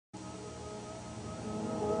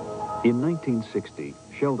In 1960,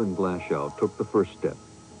 Sheldon Glashow took the first step.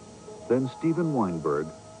 Then Stephen Weinberg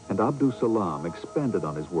and Abdus Salam expanded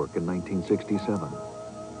on his work in 1967.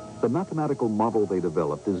 The mathematical model they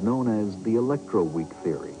developed is known as the Electroweak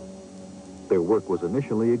theory. Their work was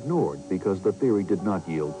initially ignored because the theory did not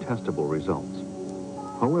yield testable results.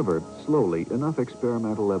 However, slowly, enough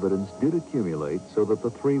experimental evidence did accumulate so that the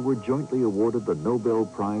three were jointly awarded the Nobel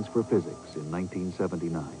Prize for Physics in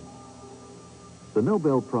 1979. The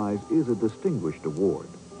Nobel Prize is a distinguished award,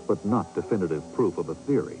 but not definitive proof of a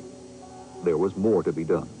theory. There was more to be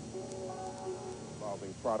done.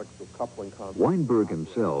 Weinberg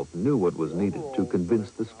himself knew what was needed to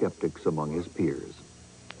convince the skeptics among his peers.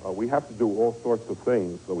 We have to do all sorts of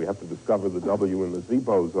things. So we have to discover the W and the Z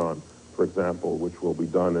boson, for example, which will be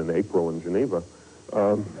done in April in Geneva.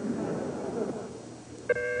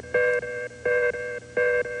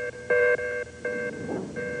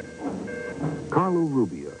 Carlo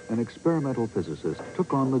Rubbia, an experimental physicist,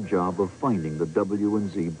 took on the job of finding the W and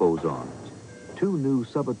Z bosons, two new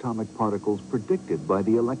subatomic particles predicted by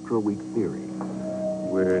the Electroweak theory.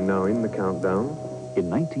 We're now in the countdown. In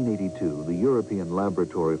 1982, the European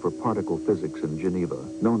Laboratory for Particle Physics in Geneva,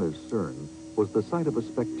 known as CERN, was the site of a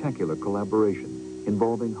spectacular collaboration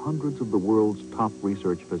involving hundreds of the world's top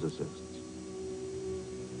research physicists.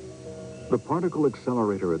 The particle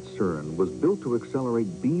accelerator at CERN was built to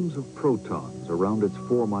accelerate beams of protons around its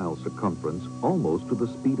 4-mile circumference almost to the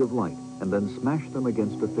speed of light and then smash them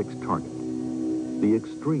against a fixed target. The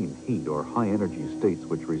extreme heat or high-energy states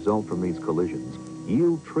which result from these collisions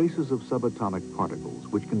yield traces of subatomic particles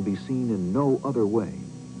which can be seen in no other way.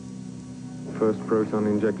 First proton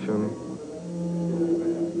injection.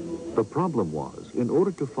 The problem was, in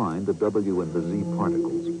order to find the W and the Z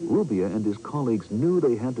particles, Rubbia and his colleagues knew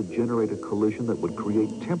they had to generate a collision that would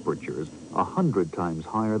create temperatures 100 times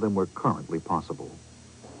higher than were currently possible.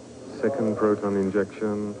 Second proton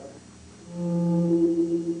injection.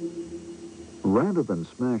 Rather than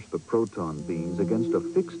smash the proton beams against a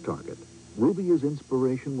fixed target, Rubbia's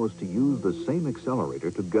inspiration was to use the same accelerator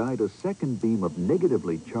to guide a second beam of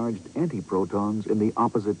negatively charged antiprotons in the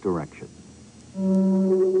opposite direction.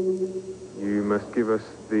 You must give us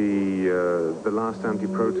the last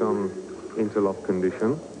antiproton interlock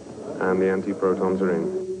condition, and the antiprotons are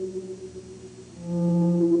in.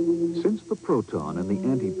 Since the proton and the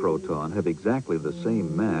antiproton have exactly the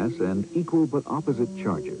same mass and equal but opposite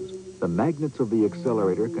charges, the magnets of the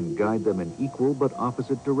accelerator can guide them in equal but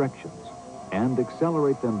opposite directions and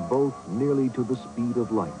accelerate them both nearly to the speed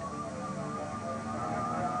of light.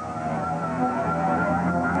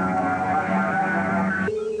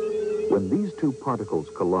 When these two particles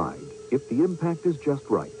collide, if the impact is just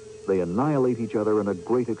right, they annihilate each other in a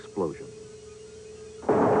great explosion.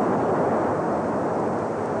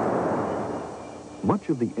 Much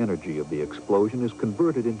of the energy of the explosion is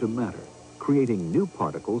converted into matter, creating new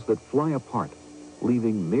particles that fly apart,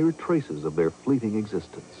 leaving mere traces of their fleeting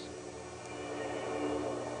existence.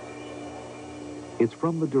 It's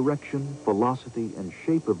from the direction, velocity, and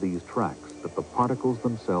shape of these tracks that the particles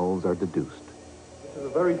themselves are deduced. This is a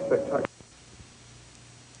very spectacular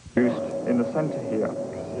produced in the center here.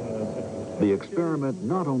 The experiment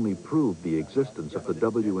not only proved the existence of the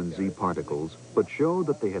W and Z particles, but showed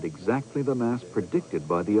that they had exactly the mass predicted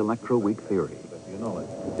by the Electroweak theory. You know it.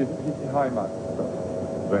 It is pretty high mass.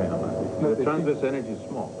 Very high mass. The transverse energy is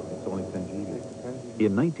small. It's only 10 GeV.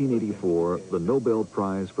 In 1984, the Nobel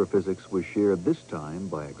Prize for Physics was shared this time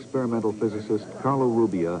by experimental physicist Carlo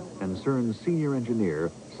Rubbia and CERN's senior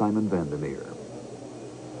engineer Simon van der Meer.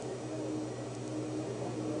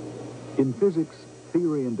 In physics,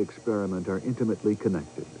 theory and experiment are intimately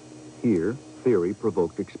connected. Here, theory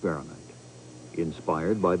provoked experiment.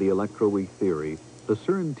 Inspired by the Electroweak theory, the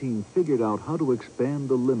CERN team figured out how to expand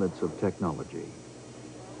the limits of technology.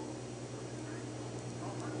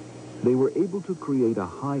 They were able to create a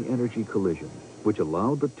high-energy collision, which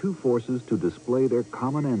allowed the two forces to display their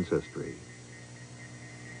common ancestry,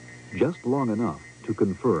 just long enough to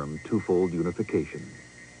confirm twofold unification.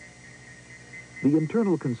 The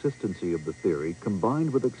internal consistency of the theory,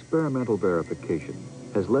 combined with experimental verification,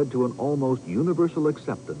 has led to an almost universal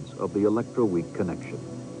acceptance of the Electroweak connection.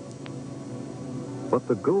 But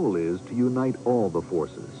the goal is to unite all the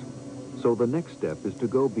forces. So the next step is to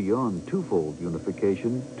go beyond twofold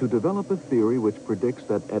unification to develop a theory which predicts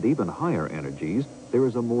that at even higher energies, there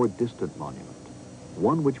is a more distant monument,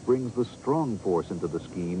 one which brings the strong force into the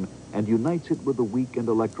scheme and unites it with the weak and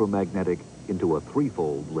electromagnetic into a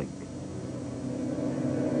threefold link.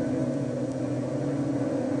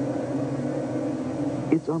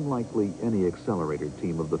 It's unlikely any accelerator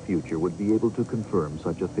team of the future would be able to confirm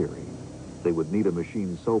such a theory. They would need a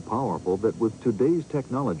machine so powerful that with today's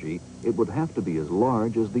technology, it would have to be as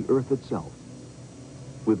large as the Earth itself.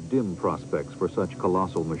 With dim prospects for such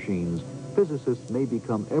colossal machines, physicists may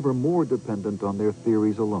become ever more dependent on their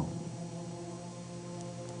theories alone.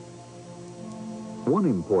 One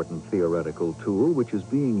important theoretical tool which is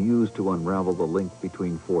being used to unravel the link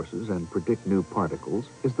between forces and predict new particles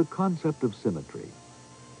is the concept of symmetry.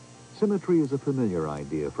 Symmetry is a familiar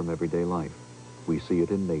idea from everyday life. We see it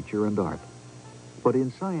in nature and art. But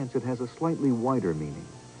in science, it has a slightly wider meaning.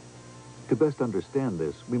 To best understand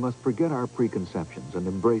this, we must forget our preconceptions and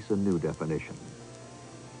embrace a new definition.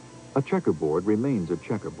 A checkerboard remains a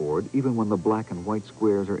checkerboard even when the black and white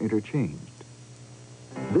squares are interchanged.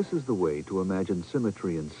 This is the way to imagine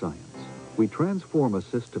symmetry in science. We transform a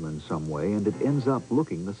system in some way and it ends up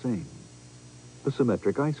looking the same. The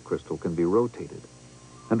symmetric ice crystal can be rotated,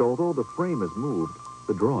 and although the frame is moved,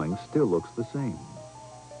 the drawing still looks the same.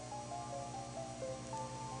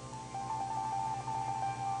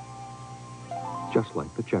 Just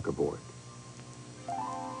like the checkerboard.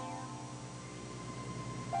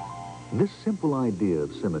 This simple idea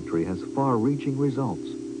of symmetry has far-reaching results.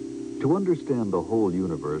 To understand the whole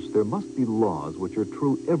universe, there must be laws which are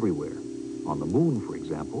true everywhere, on the moon, for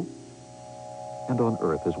example, and on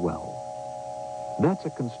Earth as well. That's a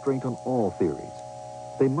constraint on all theories.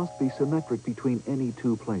 They must be symmetric between any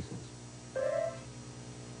two places.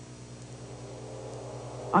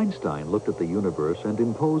 Einstein looked at the universe and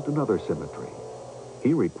imposed another symmetry.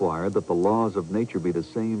 He required that the laws of nature be the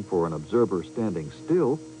same for an observer standing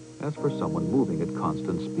still as for someone moving at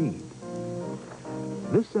constant speed.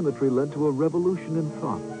 This symmetry led to a revolution in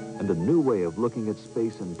thought and a new way of looking at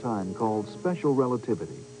space and time called special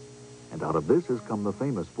relativity. And out of this has come the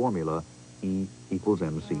famous formula E equals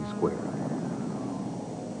mc squared.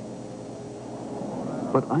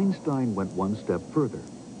 But Einstein went one step further.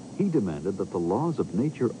 He demanded that the laws of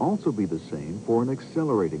nature also be the same for an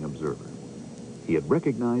accelerating observer. He had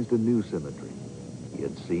recognized a new symmetry. He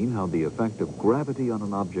had seen how the effect of gravity on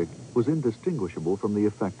an object was indistinguishable from the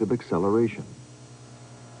effect of acceleration.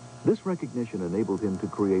 This recognition enabled him to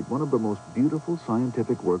create one of the most beautiful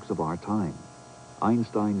scientific works of our time,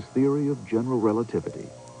 Einstein's theory of general relativity,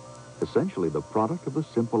 essentially the product of the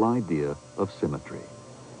simple idea of symmetry.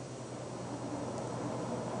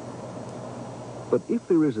 But if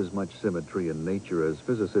there is as much symmetry in nature as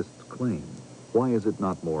physicists claim, why is it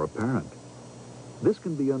not more apparent? This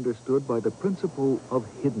can be understood by the principle of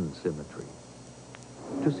hidden symmetry.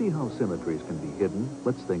 To see how symmetries can be hidden,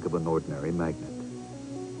 let's think of an ordinary magnet.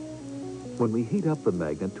 When we heat up the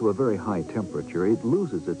magnet to a very high temperature, it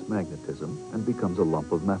loses its magnetism and becomes a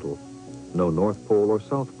lump of metal. No North Pole or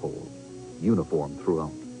South Pole, uniform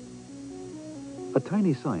throughout. A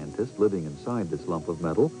tiny scientist living inside this lump of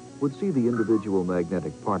metal would see the individual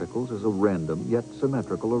magnetic particles as a random yet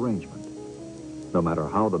symmetrical arrangement. No matter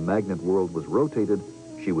how the magnet world was rotated,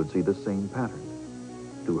 she would see the same pattern.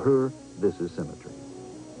 To her, this is symmetry.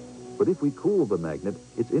 But if we cool the magnet,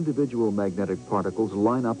 its individual magnetic particles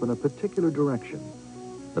line up in a particular direction.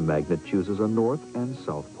 The magnet chooses a north and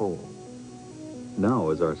south pole. Now,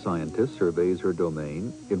 as our scientist surveys her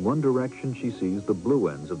domain, in one direction she sees the blue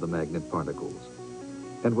ends of the magnet particles.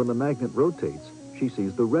 And when the magnet rotates, she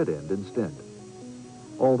sees the red end instead.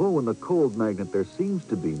 Although in the cold magnet there seems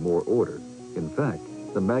to be more order, in fact,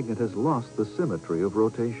 the magnet has lost the symmetry of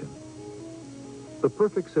rotation. The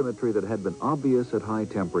perfect symmetry that had been obvious at high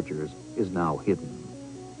temperatures is now hidden.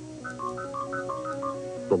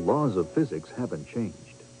 The laws of physics haven't changed,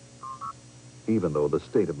 even though the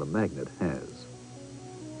state of the magnet has.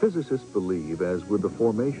 Physicists believe, as with the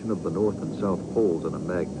formation of the north and south poles in a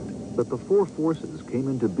magnet, that the four forces came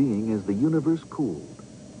into being as the universe cooled,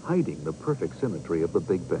 hiding the perfect symmetry of the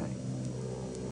Big Bang.